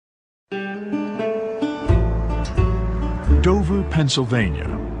Dover, Pennsylvania.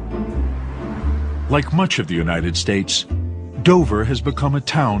 Like much of the United States, Dover has become a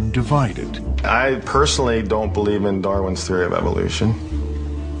town divided. I personally don't believe in Darwin's theory of evolution.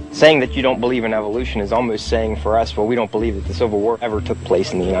 Saying that you don't believe in evolution is almost saying for us, well, we don't believe that the Civil War ever took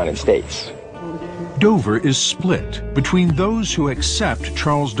place in the United States. Dover is split between those who accept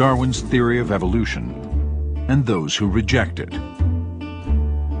Charles Darwin's theory of evolution and those who reject it.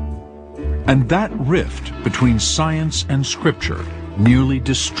 And that rift between science and scripture nearly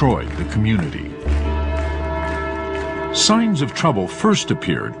destroyed the community. Signs of trouble first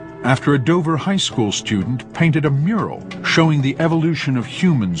appeared after a Dover high school student painted a mural showing the evolution of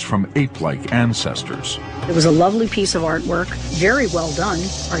humans from ape-like ancestors. It was a lovely piece of artwork, very well done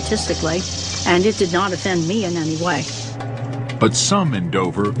artistically, and it did not offend me in any way. But some in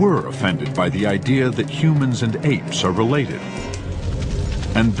Dover were offended by the idea that humans and apes are related.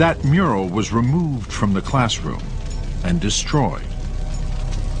 And that mural was removed from the classroom and destroyed.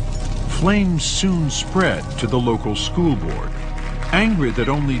 Flames soon spread to the local school board. Angry that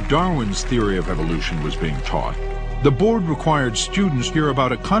only Darwin's theory of evolution was being taught, the board required students hear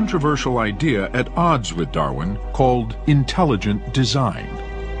about a controversial idea at odds with Darwin called intelligent design.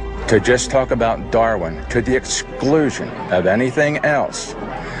 To just talk about Darwin to the exclusion of anything else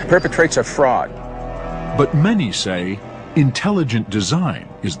perpetrates a fraud. But many say intelligent design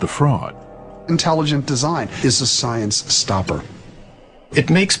is the fraud. Intelligent design is a science stopper. It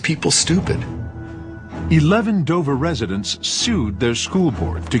makes people stupid. 11 Dover residents sued their school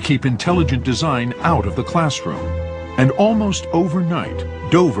board to keep intelligent design out of the classroom. And almost overnight,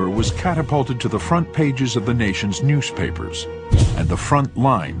 Dover was catapulted to the front pages of the nation's newspapers and the front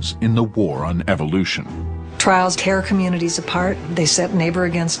lines in the war on evolution. Trials tear communities apart. They set neighbor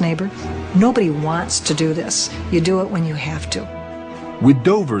against neighbor. Nobody wants to do this. You do it when you have to. With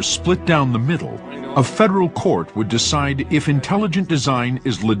Dover split down the middle, a federal court would decide if intelligent design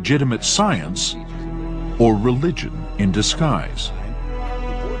is legitimate science or religion in disguise.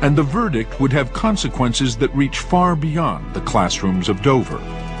 And the verdict would have consequences that reach far beyond the classrooms of Dover.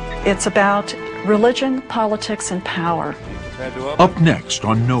 It's about religion, politics, and power. Up next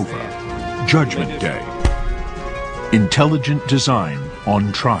on Nova, Judgment Day. Intelligent design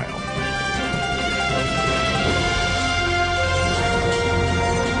on trial.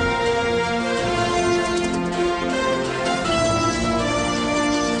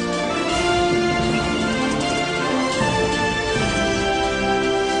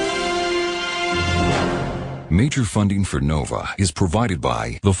 Major funding for NOVA is provided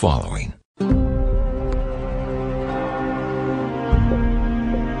by the following.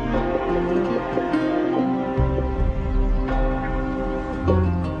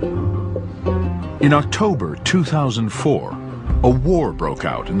 In October 2004, a war broke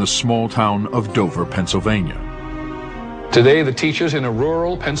out in the small town of Dover, Pennsylvania. Today, the teachers in a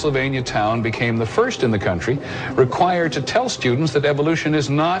rural Pennsylvania town became the first in the country required to tell students that evolution is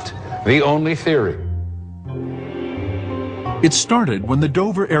not the only theory. It started when the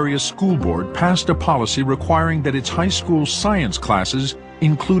Dover Area School Board passed a policy requiring that its high school science classes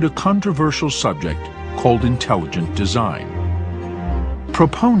include a controversial subject called intelligent design.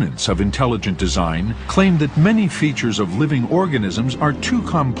 Proponents of intelligent design claim that many features of living organisms are too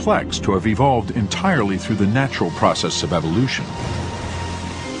complex to have evolved entirely through the natural process of evolution,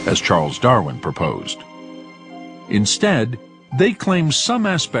 as Charles Darwin proposed. Instead, they claim some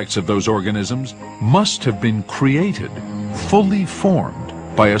aspects of those organisms must have been created, fully formed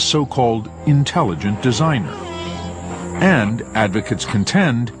by a so-called intelligent designer. And advocates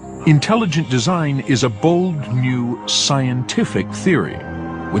contend intelligent design is a bold new scientific theory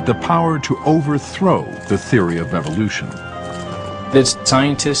with the power to overthrow the theory of evolution. It's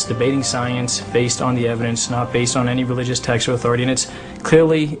scientists debating science based on the evidence, not based on any religious text or authority, and it's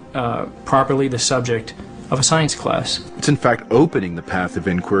clearly, properly the subject of a science class. It's in fact opening the path of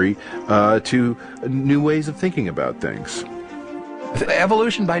inquiry to new ways of thinking about things.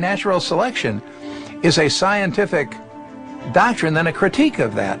 Evolution by natural selection is a scientific doctrine, then a critique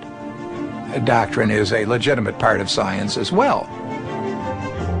of that doctrine is a legitimate part of science as well.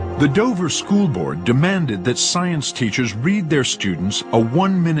 The Dover School Board demanded that science teachers read their students a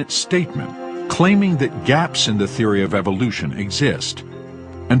 1-minute statement claiming that gaps in the theory of evolution exist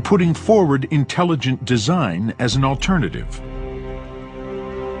and putting forward intelligent design as an alternative.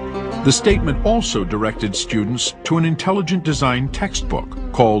 The statement also directed students to an intelligent design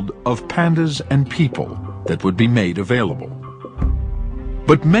textbook called Of Pandas and People that would be made available.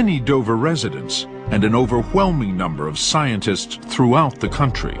 But many Dover residents and an overwhelming number of scientists throughout the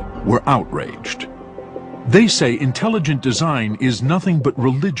country were outraged. They say intelligent design is nothing but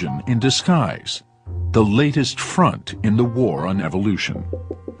religion in disguise, the latest front in the war on evolution.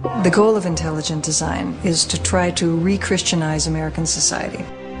 The goal of intelligent design is to try to re-Christianize American society.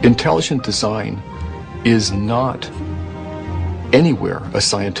 Intelligent design is not anywhere a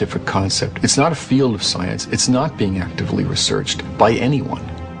scientific concept. It's not a field of science. It's not being actively researched by anyone.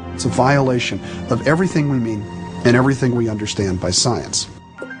 It's a violation of everything we mean and everything we understand by science.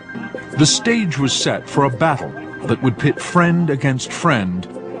 The stage was set for a battle that would pit friend against friend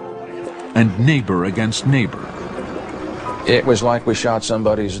and neighbor against neighbor. It was like we shot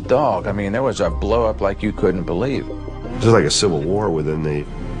somebody's dog. I mean, there was a blow-up like you couldn't believe. It's like a civil war within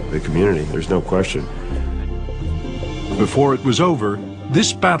the community. There's no question. Before it was over,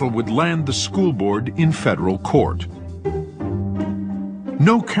 this battle would land the school board in federal court.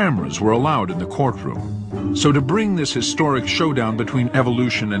 No cameras were allowed in the courtroom, so to bring this historic showdown between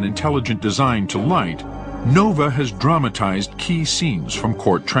evolution and intelligent design to light, Nova has dramatized key scenes from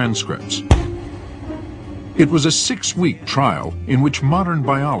court transcripts. It was a 6-week trial in which modern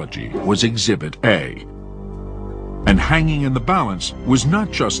biology was Exhibit A. And hanging in the balance was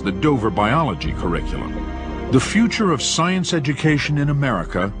not just the Dover biology curriculum. The future of science education in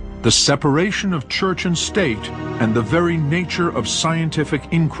America, the separation of church and state, and the very nature of scientific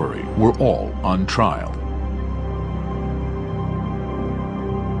inquiry were all on trial.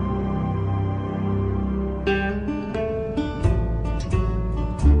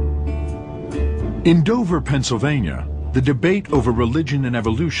 In Dover, Pennsylvania, the debate over religion and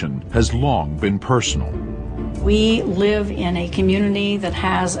evolution has long been personal. We live in a community that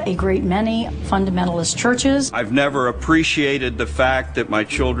has a great many fundamentalist churches. I've never appreciated the fact that my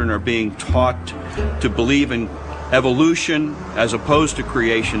children are being taught to believe in evolution as opposed to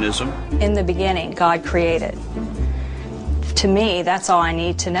creationism. In the beginning, God created. To me, that's all I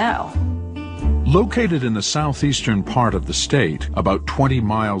need to know. Located in the southeastern part of the state, about 20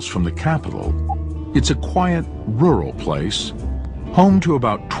 miles from the capital, it's a quiet, rural place, home to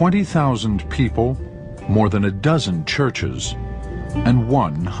about 20,000 people, more than a dozen churches, and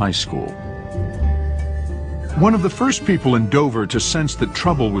one high school. One of the first people in Dover to sense that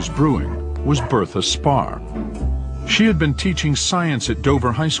trouble was brewing was Bertha Spar. She had been teaching science at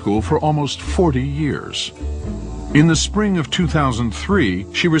Dover High School for almost 40 years. In the spring of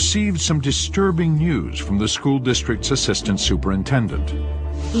 2003, she received some disturbing news from the school district's assistant superintendent.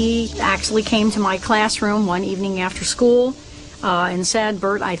 He actually came to my classroom one evening after school and said,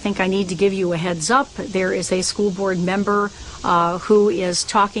 "Bert, I think I need to give you a heads up. There is a school board member who is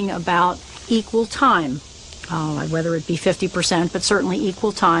talking about equal time, whether it be 50%, but certainly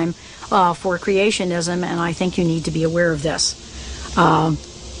equal time for creationism, and I think you need to be aware of this."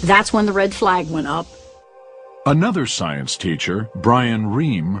 That's when the red flag went up. Another science teacher, Brian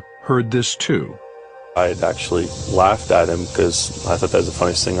Ream, heard this too. I had actually laughed at him because I thought that was the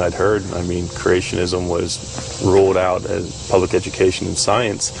funniest thing I'd heard. I mean, creationism was ruled out as public education and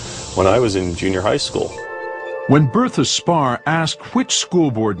science when I was in junior high school. When Bertha Spar asked which school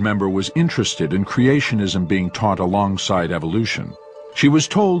board member was interested in creationism being taught alongside evolution, she was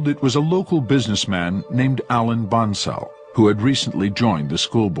told it was a local businessman named Alan Bonsell, who had recently joined the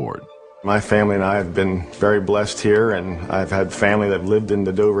school board. My family and I have been very blessed here, and I've had family that lived in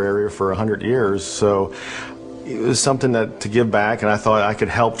the Dover area for 100 years, so it was something to give back, and I thought I could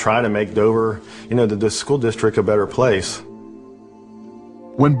help try to make Dover, the school district a better place.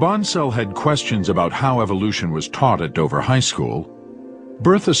 When Bonsell had questions about how evolution was taught at Dover High School,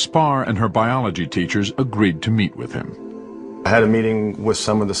 Bertha Spar and her biology teachers agreed to meet with him. I had a meeting with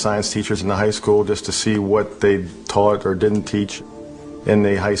some of the science teachers in the high school just to see what they taught or didn't teach in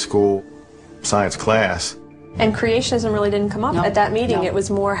the high school science class. And creationism really didn't come up at that meeting. It was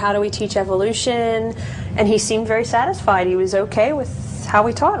more, how do we teach evolution? And he seemed very satisfied. He was okay with how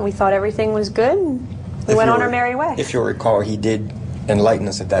we taught, and we thought everything was good, and we went on our merry way. If you'll recall, he did enlighten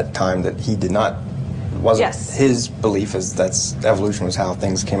us at that time that he did not, wasn't his belief is that evolution was how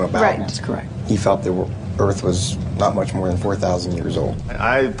things came about. Right, that's correct. He felt the Earth was not much more than 4,000 years old.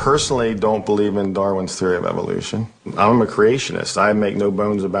 I personally don't believe in Darwin's theory of evolution. I'm a creationist. I make no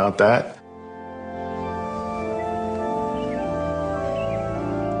bones about that.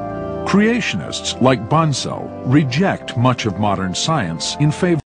 Creationists like Bonsell reject much of modern science in favor